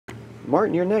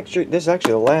Martin, you're next. This is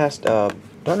actually the last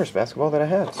Donruss basketball that I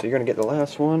have, so you're going to get the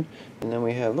last one. And then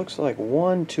we have, looks like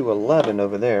 1 to 11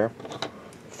 over there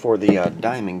for the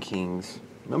Diamond Kings.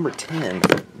 Number 10,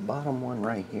 bottom one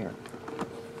right here.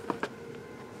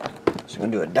 So we're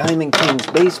going to do a Diamond Kings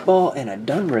baseball and a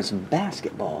Donruss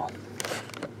basketball.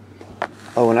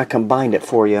 Oh, and I combined it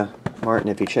for you, Martin,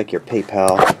 if you check your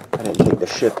PayPal. I didn't take the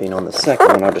shipping on the second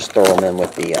one. I'll just throw them in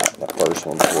with the first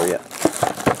one for you.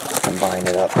 Combine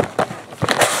it up.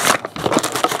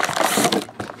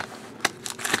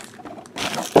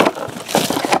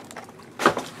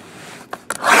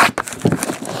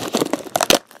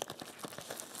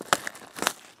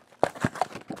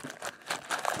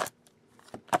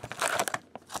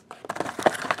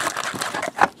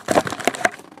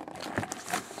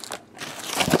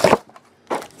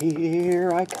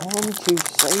 Here I come to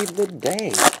save the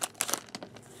day.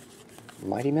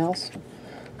 Mighty Mouse.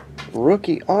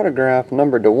 Rookie autograph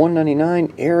numbered to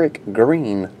 199, Eric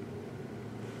Green.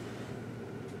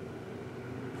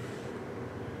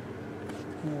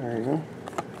 There you go.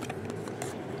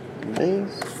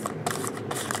 Base.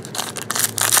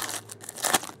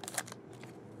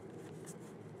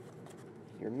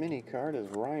 Your mini card is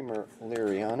Reimer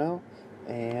Liriano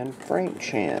and Frank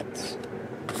Chance.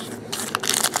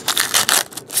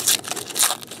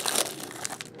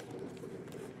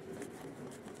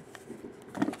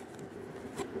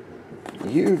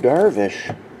 Yu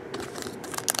Darvish.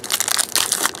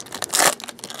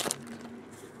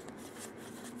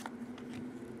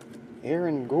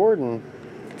 Aaron Gordon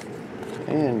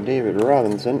and David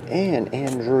Robinson and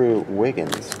Andrew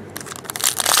Wiggins.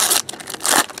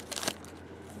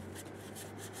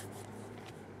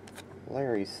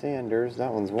 Larry Sanders,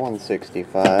 that one's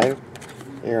 165.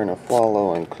 Aaron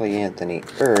Aflalo and Clay Anthony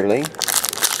Early.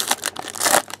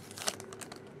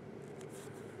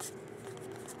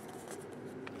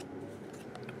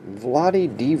 Vladi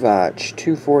Divac,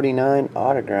 249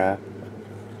 autograph.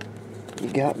 You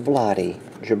got Vladi.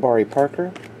 Jabari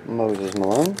Parker, Moses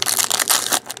Malone.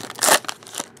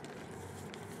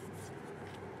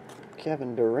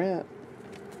 Kevin Durant,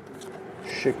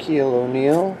 Shaquille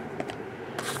O'Neal.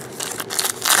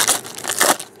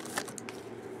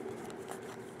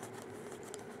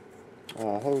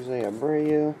 Jose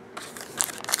Abreu.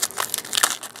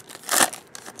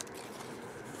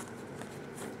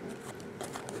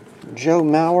 Joe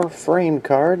Mauer frame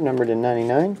card, numbered to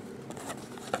 99.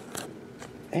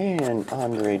 And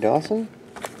Andre Dawson.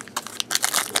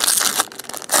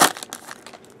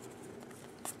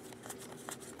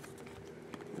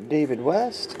 David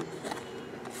West.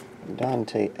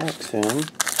 Dante Exum.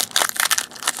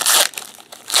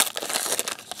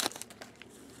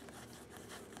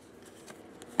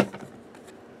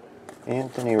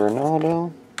 Anthony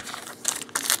Ronaldo.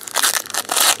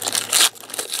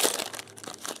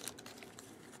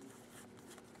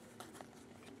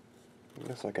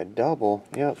 Looks like a double.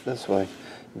 Yep, this way.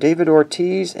 David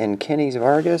Ortiz and Kenny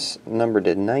Vargas, numbered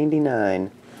to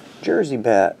 99. Jersey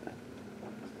bat.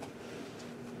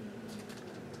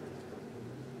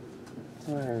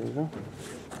 There we go.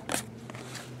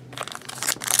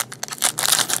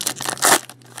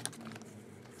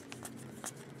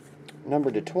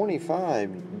 Numbered to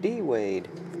 25, D. Wade.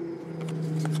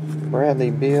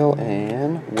 Bradley Beal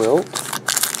and Wilt.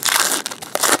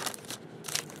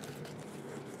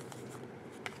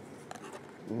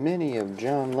 Mini of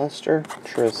John Lester,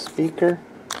 Tris Speaker.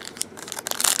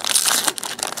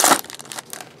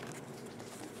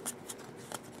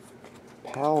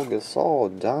 Pau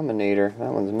Gasol, Dominator.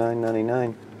 That one's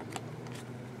 $9.99.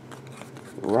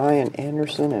 Ryan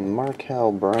Anderson and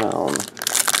Markel Brown.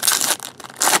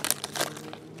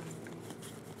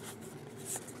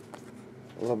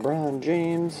 LeBron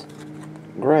James,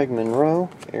 Greg Monroe,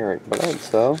 Eric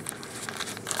Bledsoe.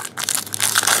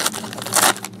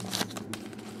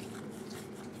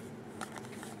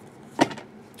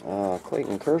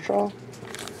 Clayton Kershaw.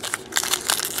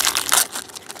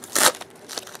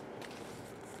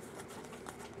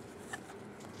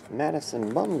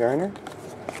 Madison Bumgarner.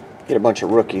 Get a bunch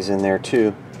of rookies in there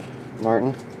too,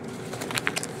 Martin.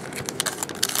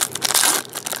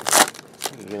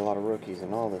 You get a lot of rookies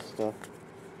in all this stuff.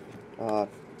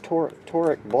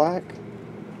 Torek Black,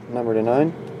 number to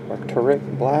 9. Or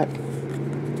Torek Black.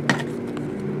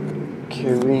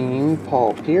 Kareem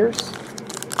Paul Pierce.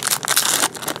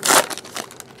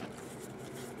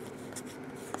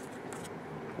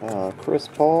 Chris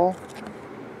Paul,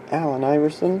 Allen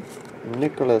Iverson,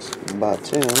 Nicholas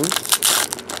Batum,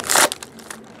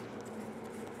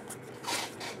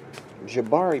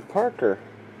 Jabari Parker.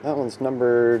 That one's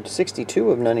numbered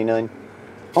 62 of 99.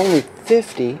 Only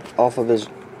 50 off of his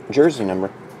jersey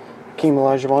number. Hakeem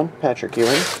Olajuwon, Patrick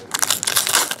Ewing.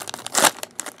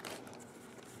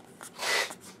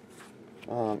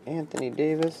 Anthony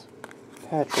Davis,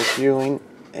 Patrick Ewing,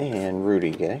 and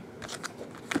Rudy Gay.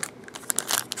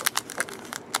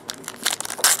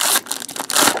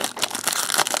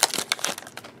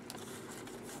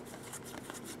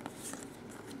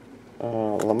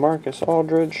 LaMarcus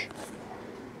Aldridge,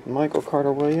 Michael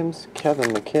Carter-Williams, Kevin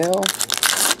McHale,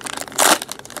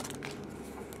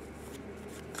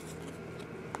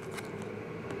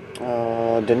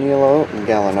 Danilo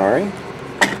Gallinari,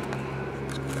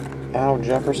 Al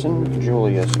Jefferson,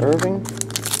 Julius Erving,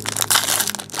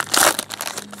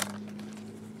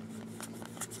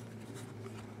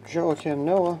 Joakim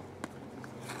Noah,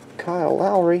 Kyle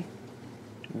Lowry,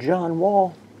 John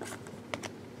Wall.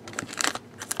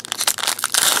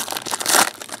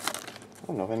 I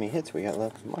don't know how many hits we got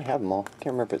left. Might have them all. Can't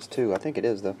remember if it's 2. I think it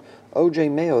is though.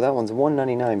 OJ Mayo, that one's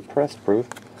 199 press proof.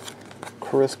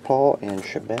 Chris Paul and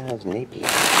Shabazz Napier.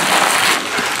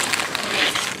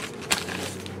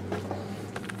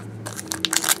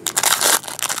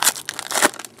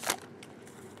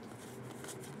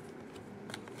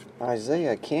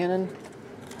 Isaiah Cannon,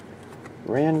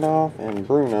 Randolph, and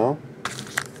Bruno.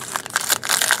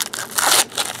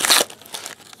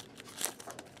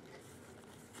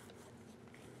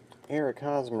 Eric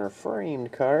Hosmer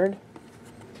framed card.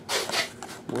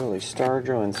 Willie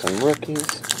Stargell and some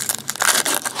rookies.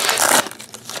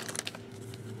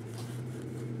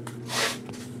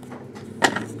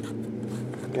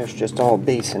 Guess just all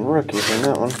base and rookies in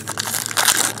that one.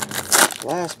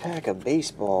 Last pack of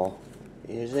baseball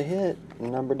is a hit,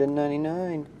 numbered to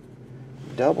 99.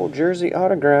 Double jersey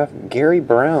autograph, Gary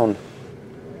Brown.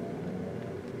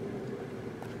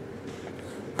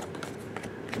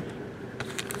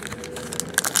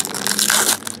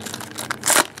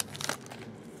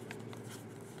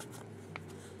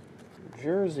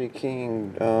 Jersey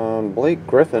King, Blake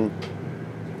Griffin.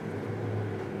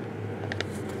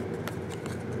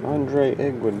 Andre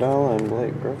Iguodala and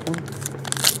Blake Griffin.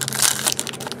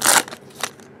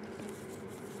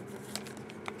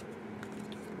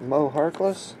 Mo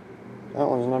Harkless. That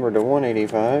one's numbered to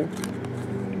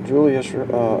 185. Julius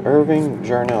Erving,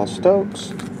 Jarnell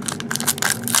Stokes.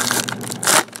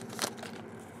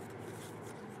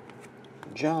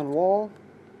 John Wall.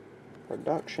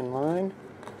 Production line.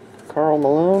 Karl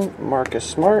Malone, Marcus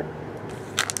Smart.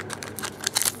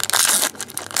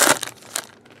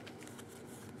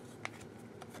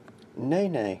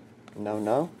 Nene.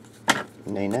 No.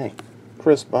 Nene.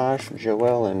 Chris Bosh,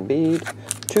 Joel Embiid.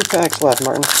 2 packs left,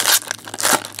 Martin.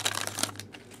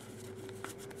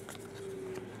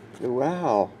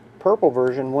 Wow. Purple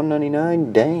version,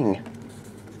 199. Dang.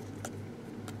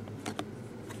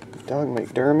 Doug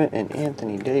McDermott and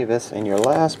Anthony Davis. And your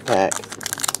last pack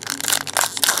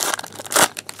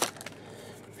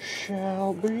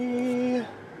shall be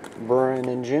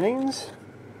Brandon Jennings,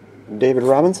 David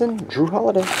Robinson, Drew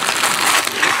Holiday.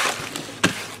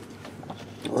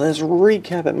 Let's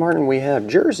recap it, Martin. We have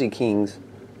Jersey Kings,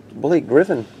 Blake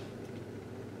Griffin,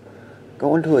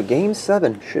 going to a Game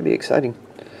 7. Should be exciting.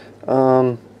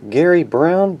 Gary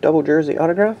Brown, double jersey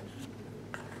autograph.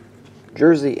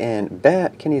 Jersey and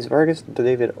bat, Kenny Vargas,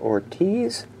 David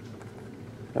Ortiz,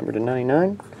 number to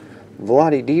 99.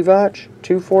 Vlade Divac,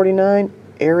 249.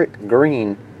 Eric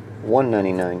Green,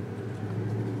 199.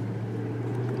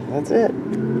 That's it.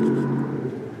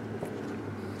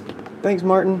 Thanks,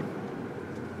 Martin.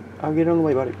 I'll get on the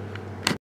way, buddy.